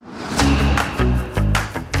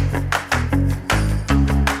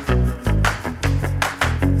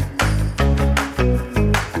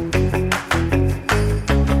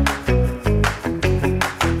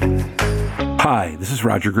is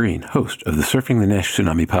Roger Green, host of the Surfing the Nash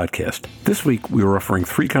Tsunami podcast. This week, we are offering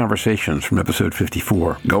 3 conversations from episode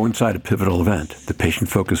 54, Go Inside a Pivotal Event, the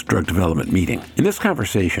Patient-Focused Drug Development Meeting. In this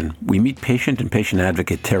conversation, we meet patient and patient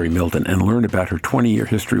advocate Terry Milton and learn about her 20-year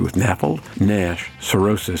history with NAFLD, NASH,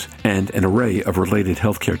 cirrhosis, and an array of related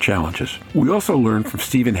healthcare challenges. We also learn from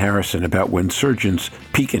Stephen Harrison about when surgeons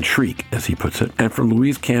peak and shriek, as he puts it, and from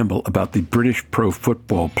Louise Campbell about the British pro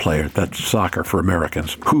football player, that's soccer for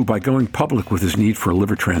Americans, who, by going public with his need for a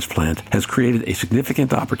liver transplant, has created a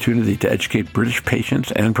significant opportunity to educate British patients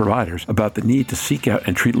and providers about the need to seek out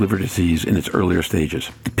and treat liver disease in its earlier stages.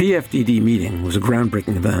 The PFDD meeting was a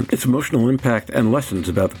groundbreaking event. Its emotional impact and lessons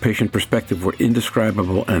about the patient perspective were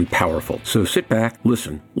indescribable and powerful. So sit back,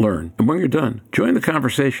 listen, learn, and when you're done, join the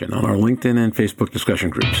conversation on our LinkedIn and Facebook discussion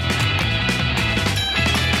groups.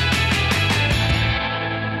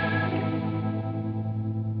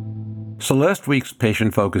 So last week's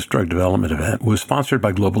patient-focused drug development event was sponsored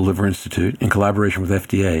by Global Liver Institute in collaboration with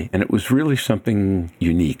FDA, and it was really something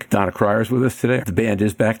unique. Donna Cryer is with us today. The band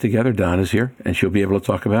is back together. Donna's here, and she'll be able to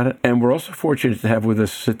talk about it. And we're also fortunate to have with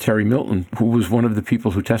us Terry Milton, who was one of the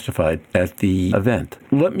people who testified at the event.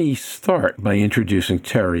 Let me start by introducing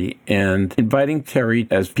Terry and inviting Terry,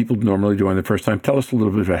 as people normally do on the first time, tell us a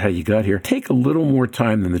little bit about how you got here. Take a little more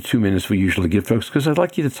time than the 2 minutes we usually give folks, because I'd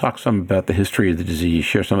like you to talk some about the history of the disease,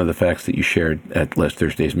 share some of the facts that you shared at last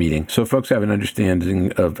Thursday's meeting, so folks have an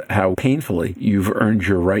understanding of how painfully you've earned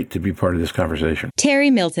your right to be part of this conversation.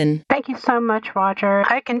 Terry Milton. Thank you so much, Roger.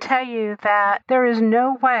 I can tell you that there is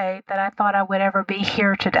no way that I thought I would ever be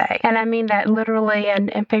here today. And I mean that literally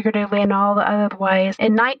and figuratively in all the other ways.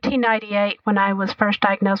 In 1998, when I was first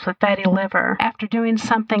diagnosed with fatty liver, after doing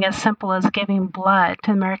something as simple as giving blood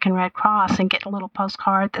to the American Red Cross and getting a little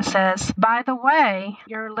postcard that says, by the way,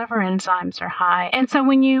 your liver enzymes are high. And so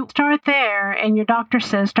when you start there and your doctor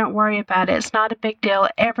says, don't worry about it, it's not a big deal.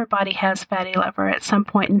 Everybody has fatty liver at some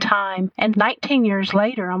point in time. And 19 years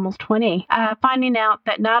later, almost 20, finding out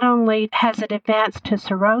that not only has it advanced to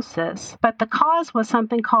cirrhosis, but the cause was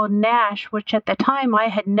something called NASH, which at the time I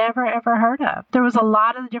had never, ever heard of. There was a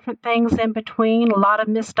lot of different things in between, a lot of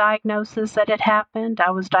misdiagnoses that had happened. I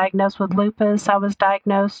was diagnosed with lupus. I was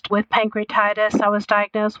diagnosed with pancreatitis. I was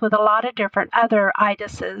diagnosed with a lot of different other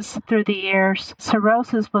itises through the years.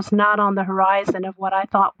 Cirrhosis was not on the horizon of what I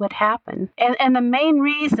thought would happen. And the main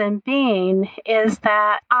reason being is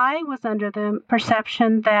that I was under the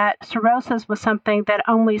perception that cirrhosis was something that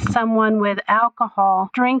only someone with alcohol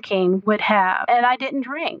drinking would have. And I didn't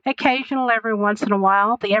drink. Occasional, every once in a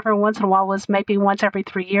while. The every once in a while was maybe once every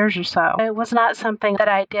 3 years or so. It was not something that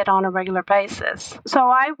I did on a regular basis. So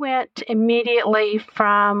I went immediately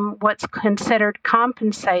from what's considered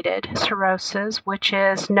compensated cirrhosis, which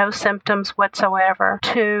is no symptoms whatsoever,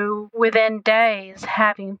 to within days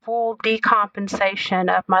having full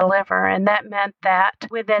decompensation of my liver. And that meant that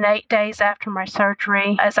within 8 days after my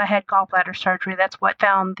surgery, as I had gallbladder surgery, that's what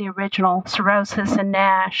found the original cirrhosis and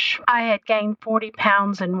NASH, I had gained 40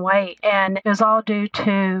 pounds in weight. And it was all due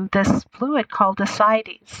to this fluid called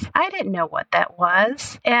ascites. I didn't know what that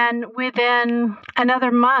was. And within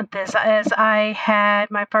another month, as I had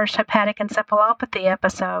my first hepatic encephalopathy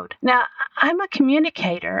episode. Now, I'm a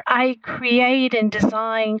communicator. I create and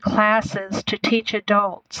design classes to teach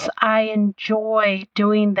adults. I enjoy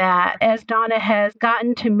doing that. As Donna has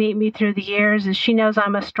gotten to meet me through the years, as she knows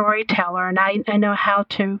I'm a storyteller, and I know how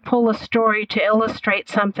to pull a story to illustrate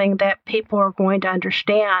something that people are going to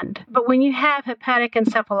understand. But when you have hepatic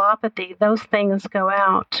encephalopathy, those things go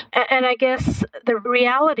out. And I guess the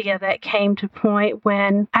reality of that came to a point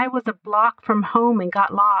when I was a block from home and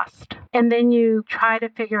got lost. And then you try to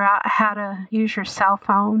figure out how to use your cell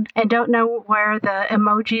phone and don't know where the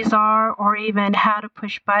emojis are, or even how to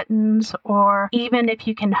push buttons, or even if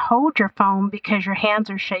you can hold your phone because your hands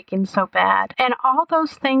are shaking so bad. And all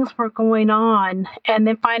those things were going on, and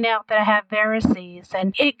then find out that I have varices,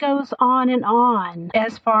 and it goes on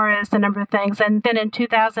as far as the number of things. And then in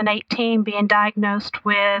 2018, being diagnosed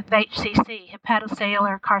with HCC,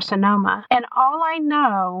 hepatocellular carcinoma. And all I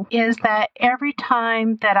know is that every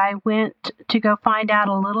time that I went to go find out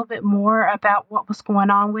a little bit more about what was going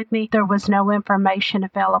on with me, there was no information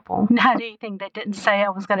available. Not anything that didn't say I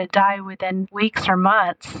was going to die within weeks or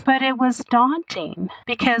months. But it was daunting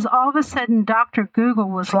because all of a sudden Dr. Google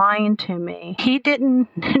was lying to me. He didn't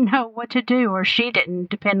know what to do, or she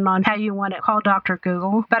didn't, depending on how you want to call Dr.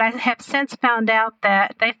 Google. But I have since found out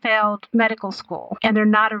that they failed medical school, and they're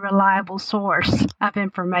not a reliable source of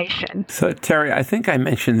information. So, Terry, I think I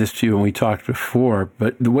mentioned this to you when we talked before,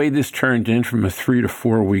 but the way this turned in from a 3 to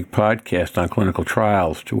 4 week podcast on clinical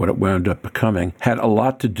trials to what it wound up becoming had a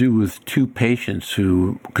lot to do with two patients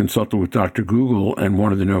who consulted with Dr. Google and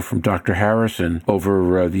wanted to know from Dr. Harrison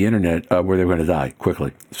over the internet where they were going to die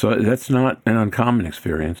quickly. So that's not an uncommon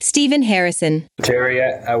experience. Stephen Harrison. Terry,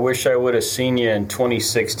 I wish I would have seen you in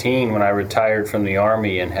 2016 when I retired from the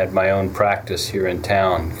Army and had my own practice here in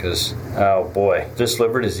town, because, oh boy, this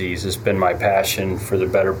liver disease has been my passion for the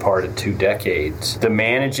better part of 2 decades. The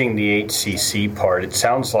managing the HCC part, it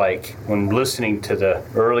sounds like, when listening to the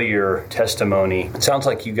earlier testimony, it sounds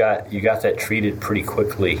like you got that treated pretty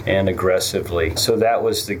quickly and aggressively. So that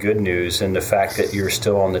was the good news, and the fact that you're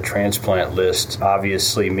still on the transplant list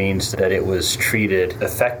obviously means that it was treated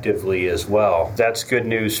effectively as well. That's good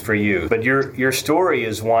news for you. But your story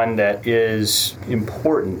is one that is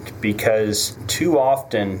important because too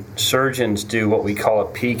often surgeons do what we call a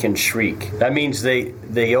peek and shriek. That means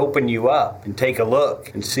they open you up and take a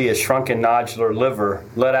look and see a shrunken nodular liver,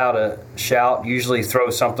 let out a shout, usually throw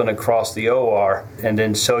something across the OR, and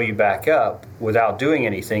then sew you back up without doing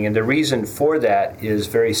anything. And the reason for that is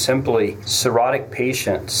very simply cirrhotic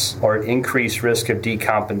patients are at increased risk of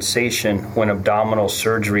decompensation when abdominal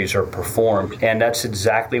surgeries are performed. And that's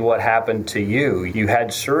exactly what happened to you. You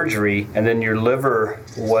had surgery and then your liver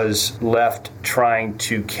was left trying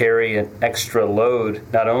to carry an extra load,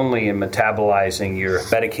 not only in metabolizing your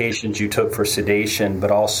medications you took for sedation,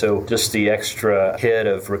 but also just the extra hit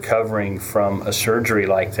of recovering from a surgery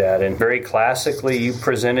like that. And very classically, you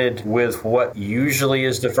presented with what usually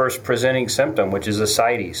is the first presenting symptom, which is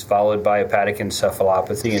ascites, followed by hepatic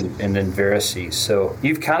encephalopathy and then varices. So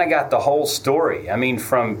you've kind of got the whole story. I mean,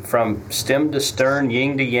 from stem to stern,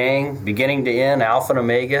 yin to yang, beginning to end, alpha and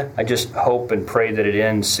omega. I just hope and pray that it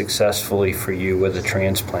ends successfully for you with a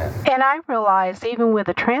transplant. And I realize, even with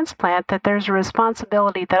a transplant, that there's a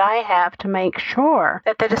responsibility that I have to make sure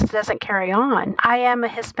that this doesn't carry on. I am a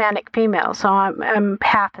Hispanic female, so I'm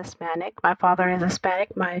half Hispanic. My father is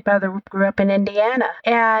Hispanic. My brother grew up in Indiana.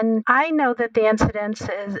 And I know that the incidence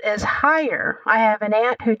is higher. I have an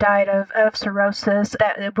aunt who died of cirrhosis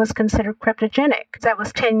that was considered cryptogenic. That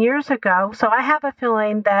was 10 years ago. So I have a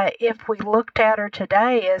feeling that if we looked at her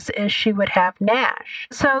today, is she would have NASH.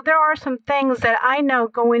 So there are some things that I know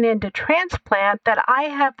going into transplant that I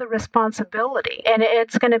have the responsibility. And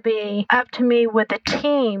it's going to be up to me with a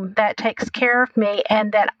team that takes care of me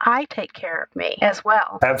and that I take care of me as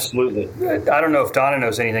well. Absolutely. I don't know if Donna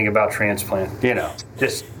knows anything about transplant.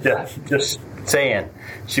 Just saying.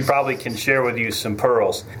 She probably can share with you some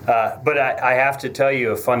pearls. But I have to tell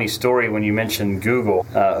you a funny story when you mentioned Google.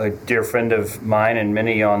 A dear friend of mine and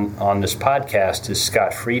many on this podcast is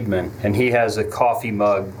Scott Friedman, and he has a coffee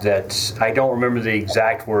mug that I don't remember the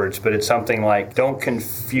exact words, but it's something like, "Don't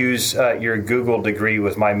confuse your Google degree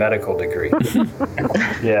with my medical degree."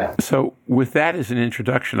 Yeah. So with that as an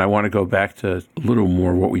introduction, I want to go back to a little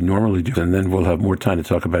more what we normally do, and then we'll have more time to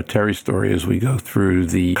talk about Terry's story as we go through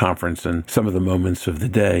the conference and some of the moments of the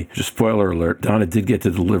day. Just spoiler alert, Donna did get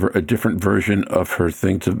to deliver a different version of her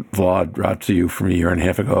thing to Vlad brought to you from a year and a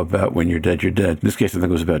half ago about when you're dead, you're dead. In this case, I think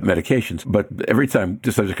it was about medications. But every time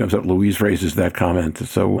this subject comes up, Louise raises that comment.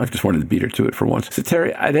 So I just wanted to beat her to it for once. So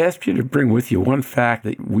Terry, I'd ask you to bring with you one fact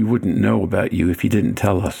that we wouldn't know about you if you didn't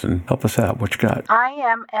tell us, and help us out. What you got? I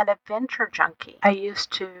am an adventure junkie. I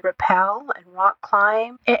used to rappel and rock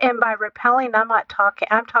climb. And by rappelling,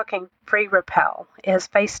 I'm talking free rappel, is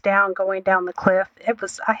face down going down the cliff.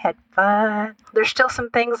 I had fun. There's still some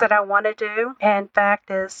things that I want to do. In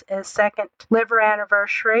fact, as second liver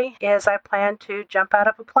anniversary is I plan to jump out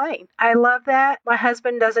of a plane. I love that. My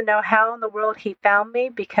husband doesn't know how in the world he found me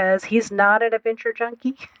because he's not an adventure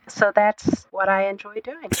junkie. So that's what I enjoy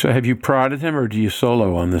doing. So have you prodded him or do you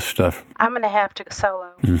solo on this stuff? I'm going to have to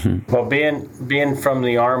solo. Mm-hmm. Well, being from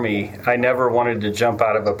the Army, I never wanted to jump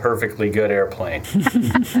out of a perfectly good airplane.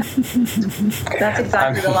 That's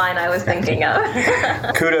exactly the line I was thinking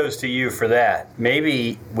of. Kudos to you for that.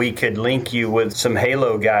 Maybe we could link you with some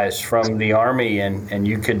Halo guys from the Army and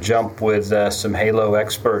you could jump with some Halo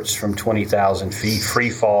experts from 20,000 feet, free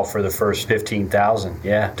fall for the first 15,000.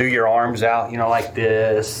 Yeah. Do your arms out, like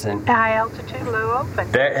this. And high altitude, low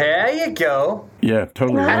open. There you go. Yeah,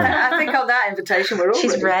 totally. I think on that invitation, we're all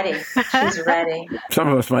She's ready. She's ready. Some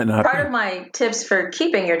of us might not. Part of my tips for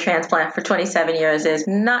keeping your transplant for 27 years is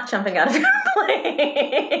not jumping out of your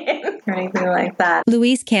plane or anything like that.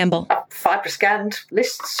 Louise Campbell. FibroScan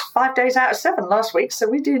lists 5 days out of 7 last week, so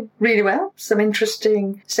we did really well. Some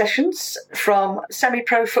interesting sessions from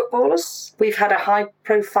semi-pro footballers. We've had a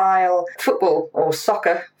high-profile football or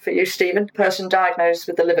soccer, for you, Stephen, person diagnosed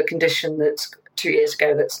with a liver condition that's 2 years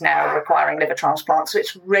ago that's now requiring liver transplant. So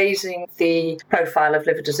it's raising the profile of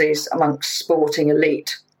liver disease amongst sporting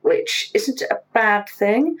elite, which isn't a bad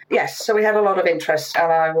thing. Yes, so we had a lot of interest,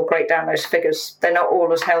 and I will break down those figures. They're not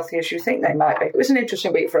all as healthy as you think they might be. It was an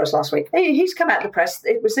interesting week for us last week. He's come out of the press.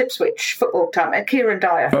 It was Ipswich football time. Kieran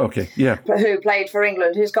Dyer, who played for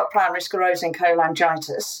England, who's got primary sclerosing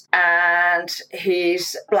cholangitis, and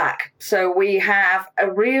he's black. So we have a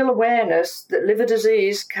real awareness that liver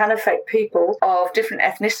disease can affect people of different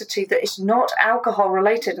ethnicity that is not alcohol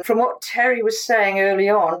related. And from what Terry was saying early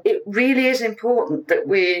on, it really is important that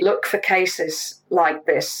we look for cases like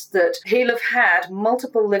this, that he'll have had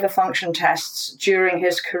multiple liver function tests during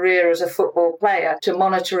his career as a football player to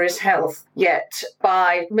monitor his health. Yet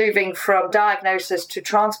by moving from diagnosis to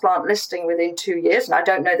transplant listing within 2 years, and I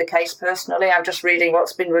don't know the case personally, I'm just reading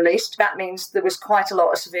what's been released, that means there was quite a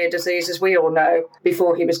lot of severe disease, as we all know,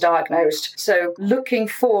 before he was diagnosed. So looking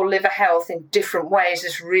for liver health in different ways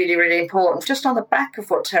is really, really important. Just on the back of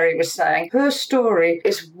what Terry was saying, her story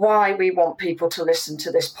is why we want people to listen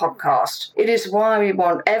to this podcast. It is why we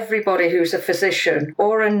want everybody who's a physician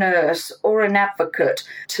or a nurse or an advocate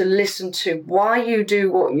to listen to why you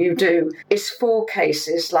do what you do. Is for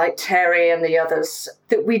cases like Terry and the others,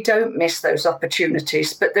 that we don't miss those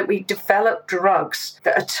opportunities, but that we develop drugs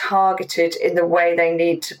that are targeted in the way they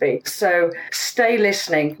need to be. So stay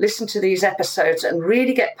listening, listen to these episodes and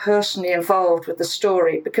really get personally involved with the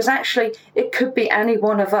story, because actually it could be any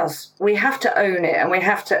one of us. We have to own it and we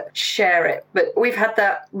have to share it. But we've had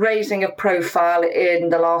that raising of profile in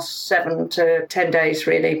the last 7 to 10 days,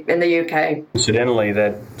 really, in the UK. Incidentally,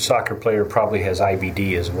 that soccer player probably has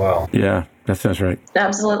IBD as well. Yeah. That sounds right.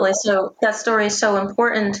 Absolutely. So that story is so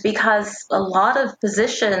important because a lot of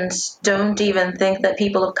physicians don't even think that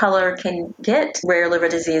people of color can get rare liver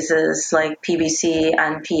diseases like PBC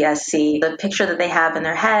and PSC. The picture that they have in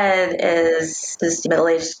their head is this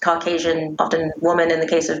middle-aged Caucasian, often woman in the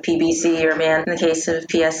case of PBC or man in the case of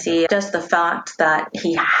PSC. Just the fact that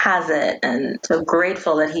he has it, and so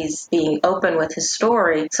grateful that he's being open with his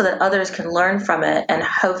story so that others can learn from it, and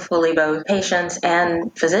hopefully both patients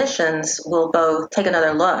and physicians will both take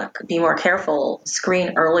another look, be more careful,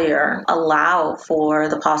 screen earlier, allow for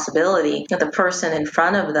the possibility that the person in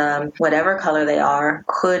front of them, whatever color they are,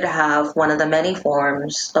 could have one of the many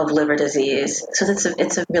forms of liver disease. So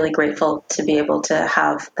it's really grateful to be able to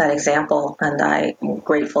have that example, and I'm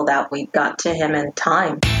grateful that we got to him in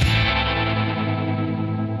time.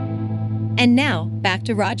 And now, back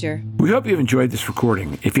to Roger. We hope you've enjoyed this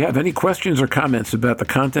recording. If you have any questions or comments about the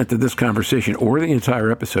content of this conversation or the entire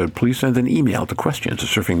episode, please send an email to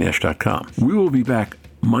questions@surfingnash.com. We will be back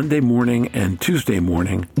Monday morning and Tuesday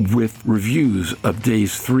morning with reviews of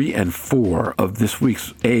days 3 and 4 of this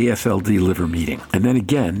week's AASLD liver meeting. And then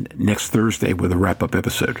again next Thursday with a wrap-up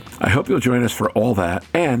episode. I hope you'll join us for all that,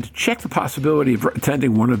 and check the possibility of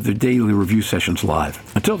attending one of the daily review sessions live.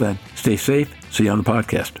 Until then, stay safe. See you on the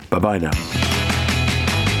podcast. Bye-bye now.